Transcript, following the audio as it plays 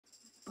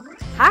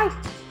Hi,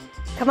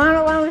 come on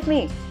along with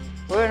me.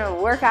 We're going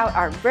to work out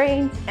our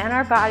brains and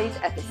our bodies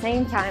at the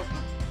same time,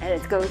 and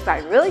it goes by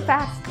really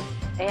fast.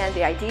 And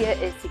the idea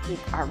is to keep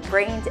our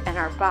brains and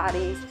our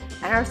bodies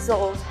and our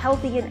souls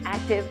healthy and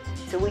active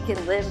so we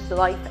can live the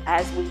life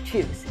as we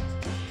choose.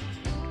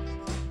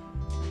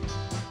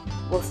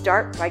 We'll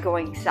start by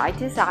going side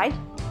to side,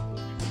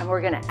 and we're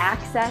going to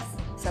access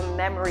some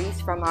memories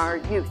from our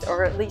youth,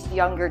 or at least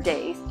younger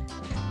days.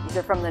 These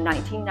are from the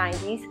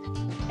 1990s,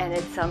 and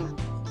it's some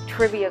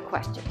trivia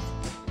questions.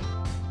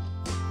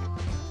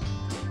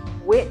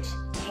 Which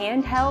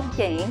handheld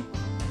game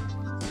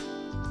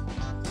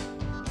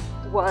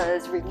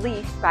was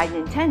released by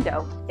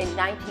Nintendo in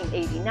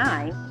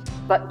 1989,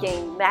 but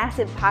gained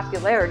massive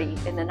popularity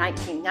in the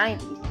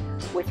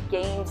 1990s with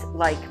games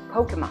like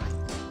Pokemon?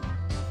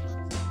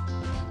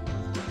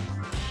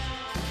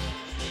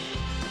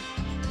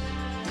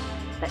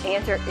 The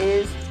answer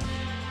is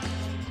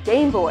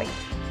Game Boy.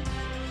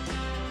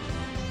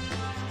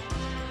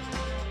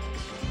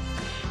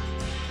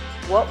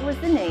 What was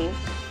the name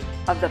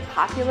of the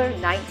popular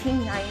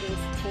 1990s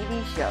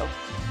TV show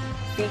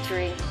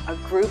featuring a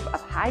group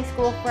of high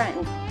school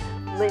friends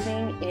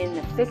living in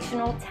the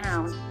fictional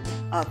town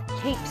of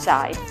Cape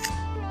Side,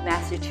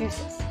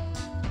 Massachusetts?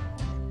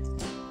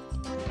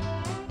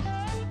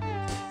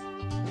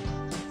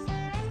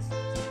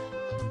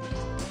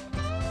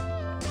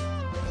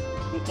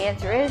 The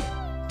answer is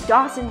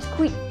Dawson's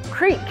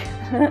Creek.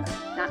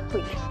 Not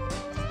Creek.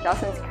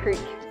 Dawson's Creek.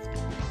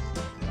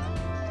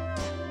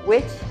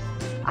 Which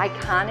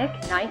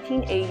iconic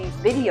 1980s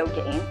video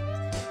game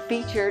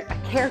featured a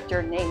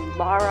character named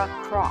Lara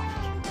Croft,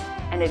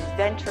 an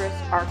adventurous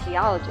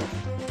archaeologist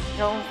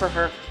known for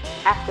her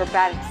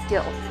acrobatic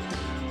skills?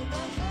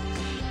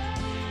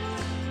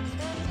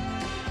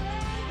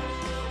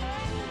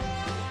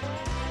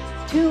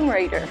 Tomb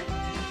Raider.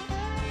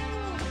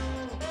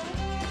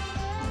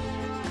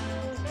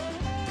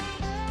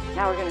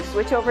 Now we're going to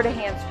switch over to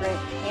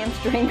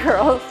hamstring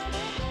curls,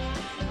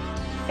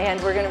 and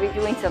we're going to be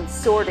doing some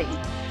sorting.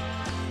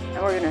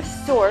 And we're going to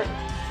sort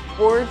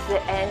words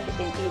that end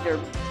in either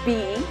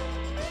B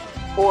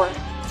or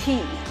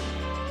T.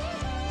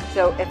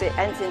 So if it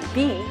ends in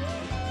B,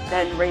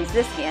 then raise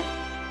this hand.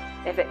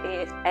 If it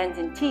ends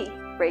in T,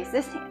 raise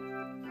this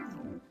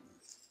hand.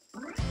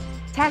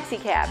 Taxi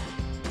cab.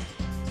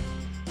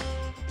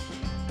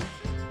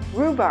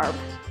 Rhubarb.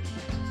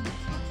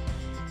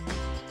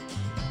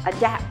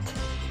 Adapt.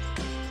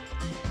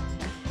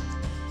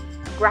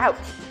 Grout.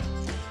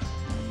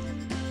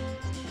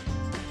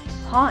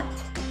 Haunt.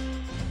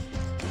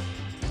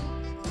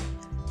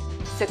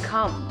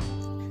 Succumb.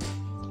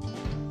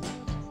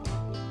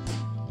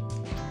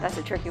 That's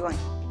a tricky one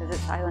because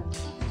it's silent.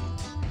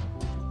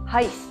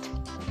 Heist.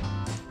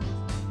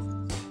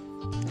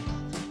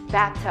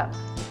 Bathtub.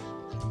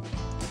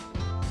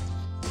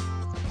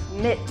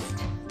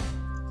 Midst.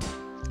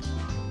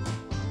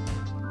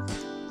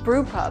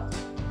 Brew pub.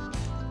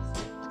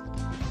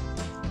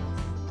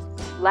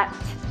 Leapt.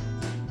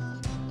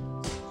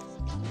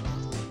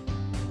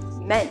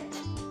 Meant.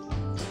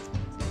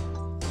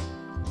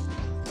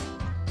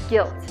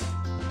 Guilt.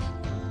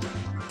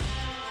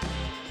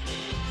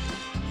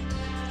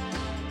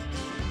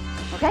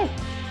 Okay,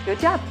 good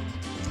job.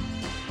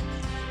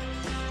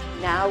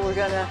 Now we're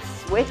going to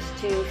switch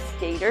to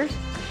skaters.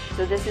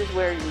 So this is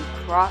where you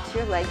cross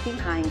your leg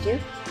behind you.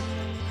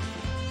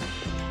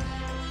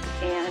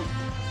 And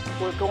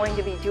we're going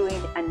to be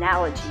doing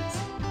analogies.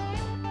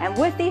 And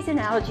with these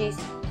analogies,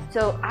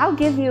 so I'll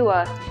give you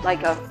a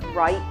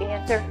right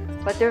answer,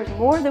 but there's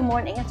more than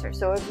one answer.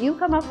 So if you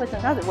come up with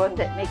another one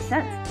that makes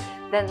sense,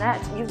 then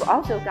you've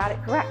also got it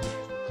correct.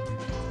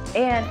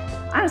 And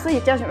honestly,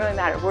 it doesn't really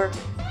matter. We're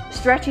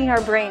stretching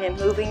our brain and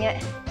moving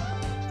it.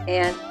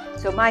 And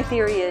so my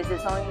theory is,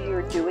 as long as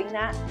you're doing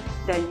that,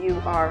 then you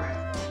are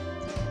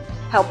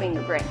helping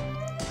your brain.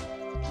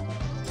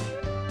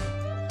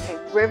 Okay,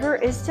 river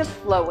is to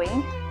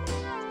flowing,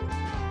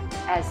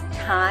 as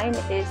time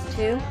is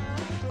to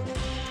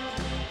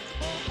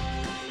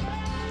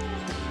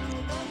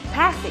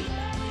passing.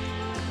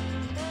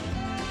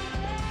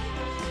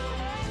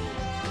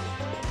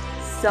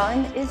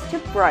 Sun is to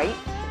bright,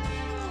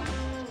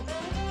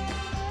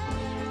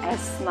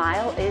 as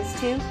smile is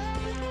to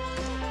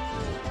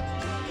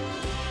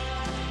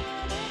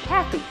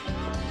happy.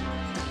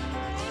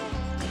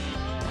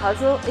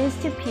 Puzzle is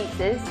to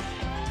pieces,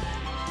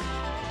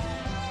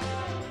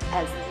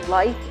 as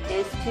life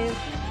is to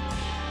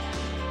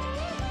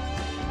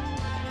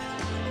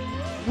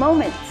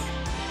moments.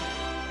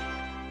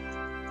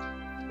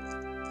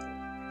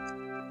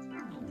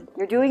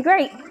 You're doing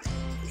great.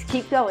 Just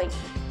keep going.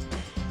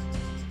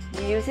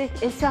 Music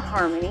is to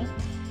harmony,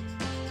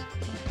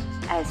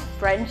 as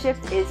friendship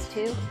is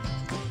to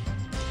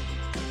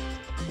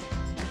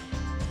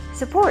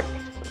support.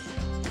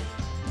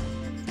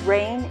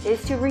 Rain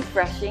is to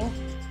refreshing,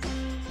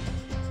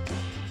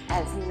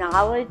 as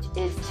knowledge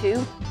is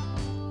to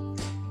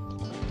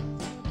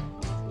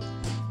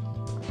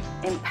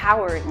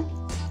empowering.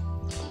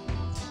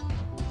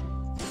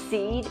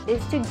 Seed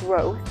is to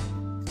growth,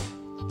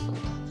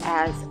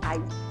 as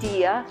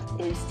idea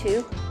is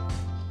to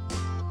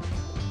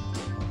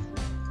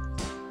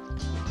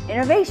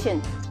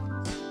innovation.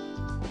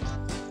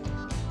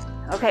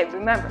 Okay,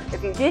 remember,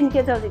 if you didn't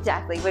get those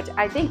exactly, which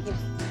I think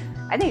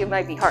it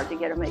might be hard to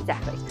get them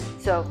exactly.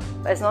 So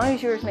as long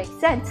as yours make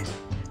sense,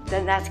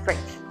 then that's great.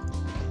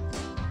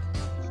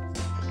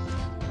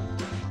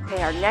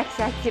 Okay, our next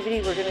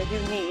activity, we're gonna do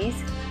knees.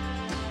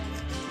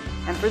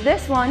 And for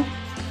this one,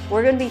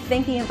 we're gonna be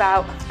thinking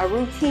about a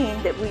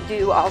routine that we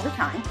do all the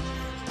time.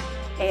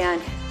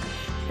 And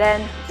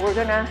then we're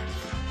gonna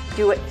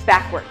do it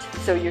backwards.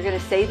 So you're gonna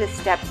say the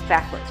steps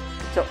backwards.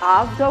 So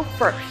I'll go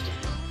first.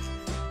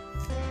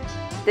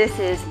 This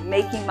is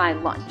making my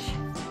lunch.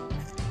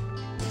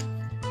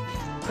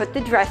 Put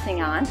the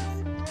dressing on.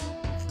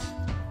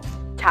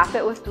 Top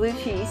it with blue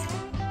cheese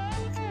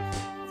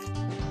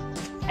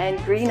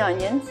and green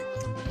onions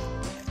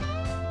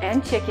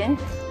and chicken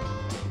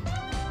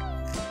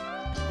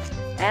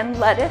and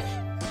lettuce.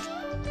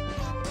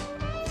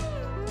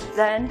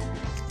 Then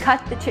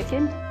cut the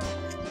chicken,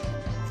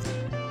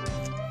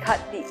 cut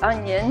the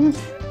onions,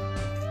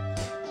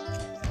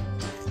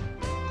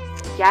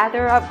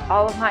 gather up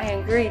all of my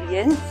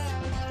ingredients,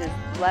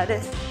 just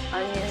lettuce,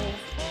 onions,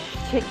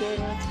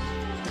 chicken,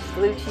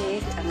 blue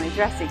cheese, and my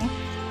dressing.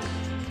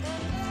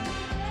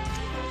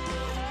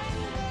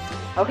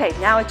 Okay,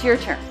 now it's your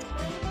turn.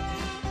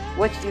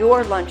 What's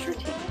your lunch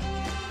routine?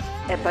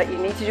 But you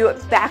need to do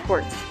it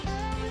backwards.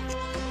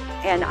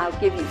 And I'll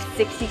give you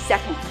 60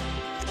 seconds.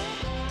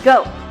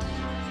 Go.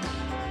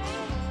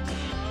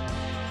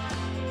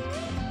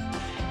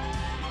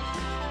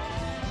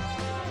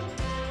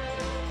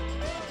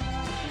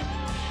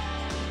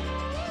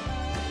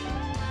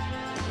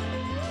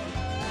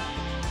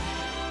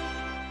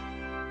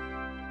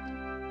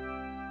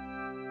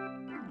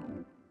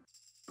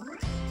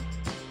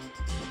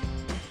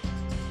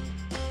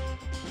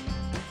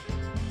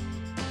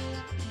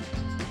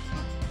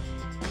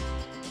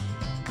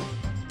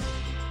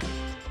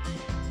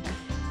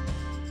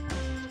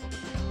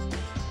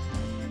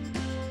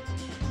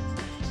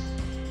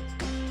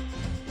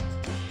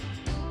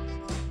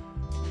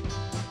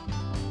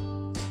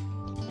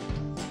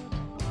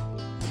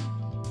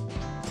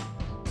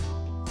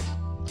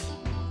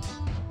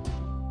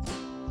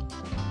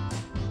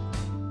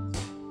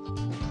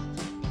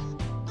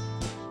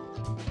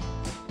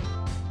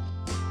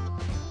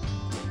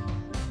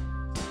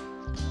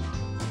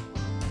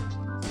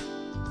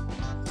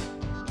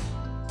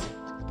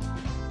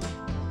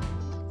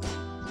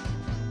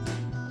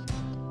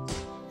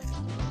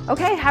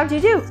 Okay, how'd you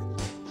do?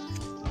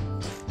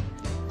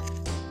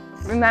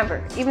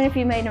 Remember, even if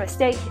you made a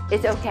mistake,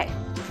 it's okay.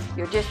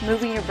 You're just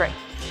moving your brain.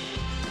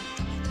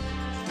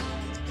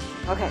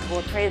 Okay,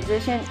 we'll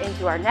transition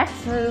into our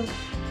next move.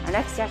 Our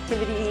next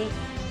activity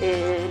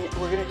is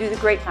we're gonna do the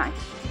grapevine,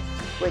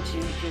 which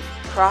you just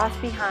cross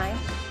behind.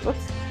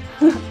 Whoops,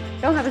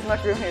 don't have as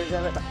much room here as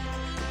I would like.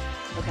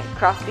 Okay,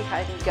 cross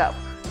behind and go.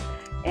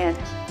 And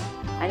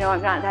I know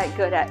I'm not that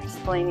good at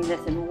explaining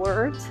this in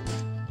words,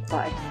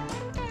 but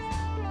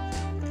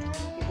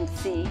you can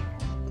see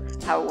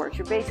how it works.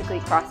 You're basically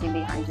crossing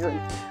behind you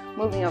and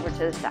moving over to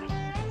the side.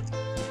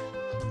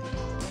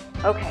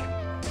 Okay,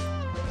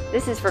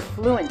 this is for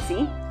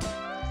fluency.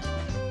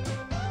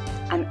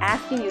 I'm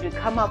asking you to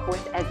come up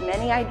with as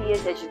many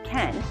ideas as you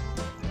can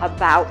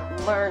about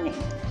learning.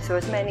 So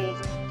as many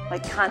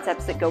like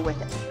concepts that go with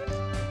it.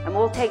 And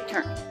we'll take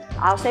turns.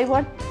 I'll say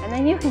one and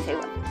then you can say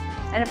one.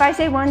 And if I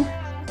say one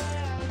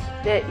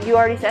that you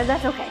already said,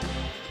 that's okay.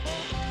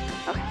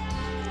 Okay.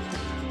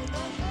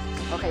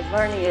 Okay,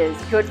 learning is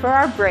good for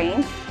our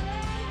brains.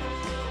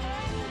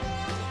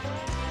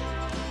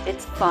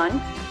 It's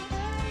fun.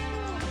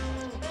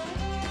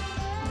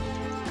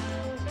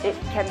 It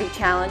can be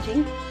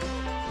challenging.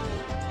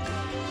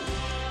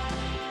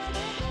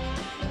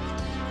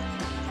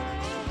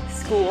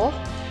 School.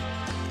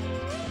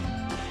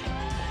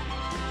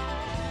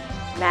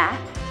 Math.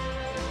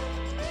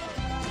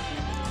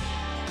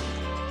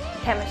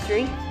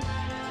 Chemistry.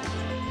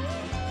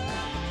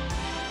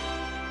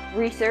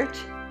 Research.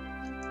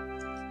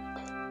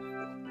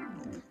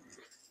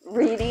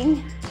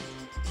 Reading.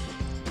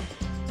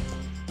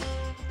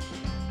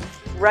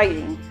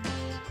 Writing.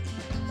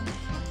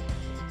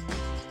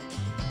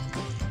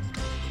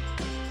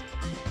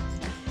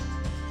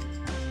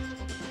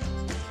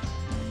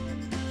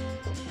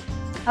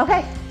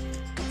 Okay,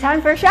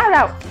 time for a shout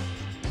out.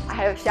 I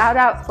have a shout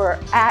out for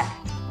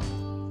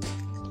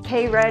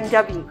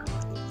 @KRenW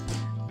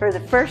for the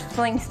first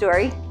Fling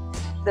story,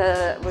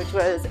 which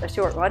was a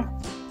short one.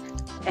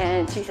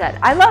 And she said,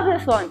 I love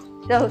this one,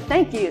 so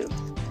thank you.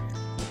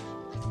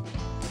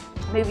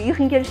 Maybe you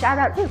can get a shout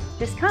out too,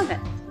 just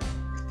comment.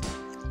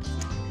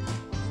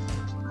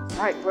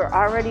 All right, we're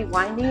already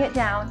winding it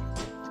down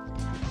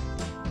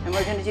and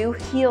we're gonna do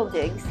heel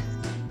digs.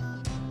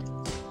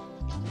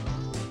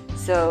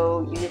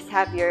 So you just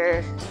have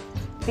your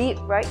feet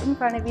right in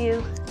front of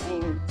you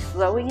and you're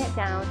slowing it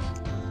down.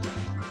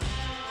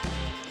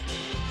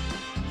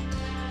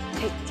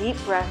 Take deep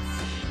breaths.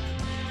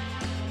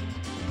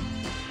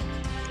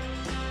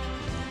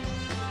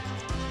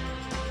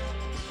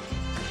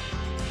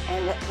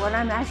 And what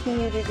I'm asking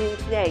you to do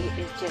today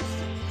is just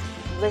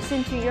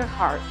listen to your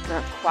heart for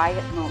a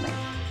quiet moment.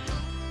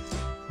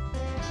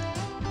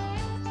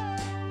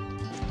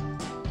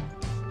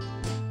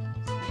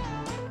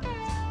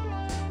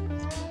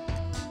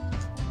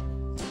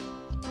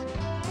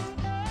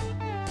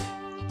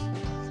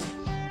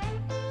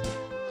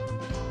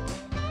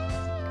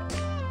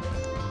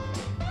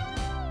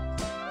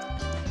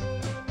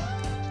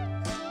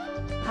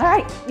 All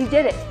right, you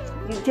did it.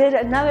 You did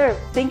another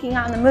thinking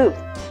on the move.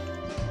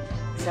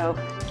 So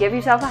give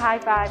yourself a high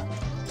five.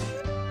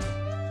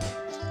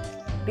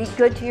 Be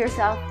good to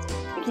yourself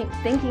and keep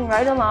thinking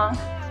right along.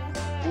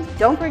 And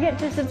don't forget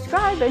to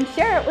subscribe and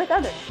share it with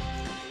others.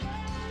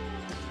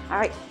 All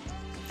right,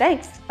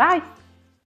 thanks. Bye.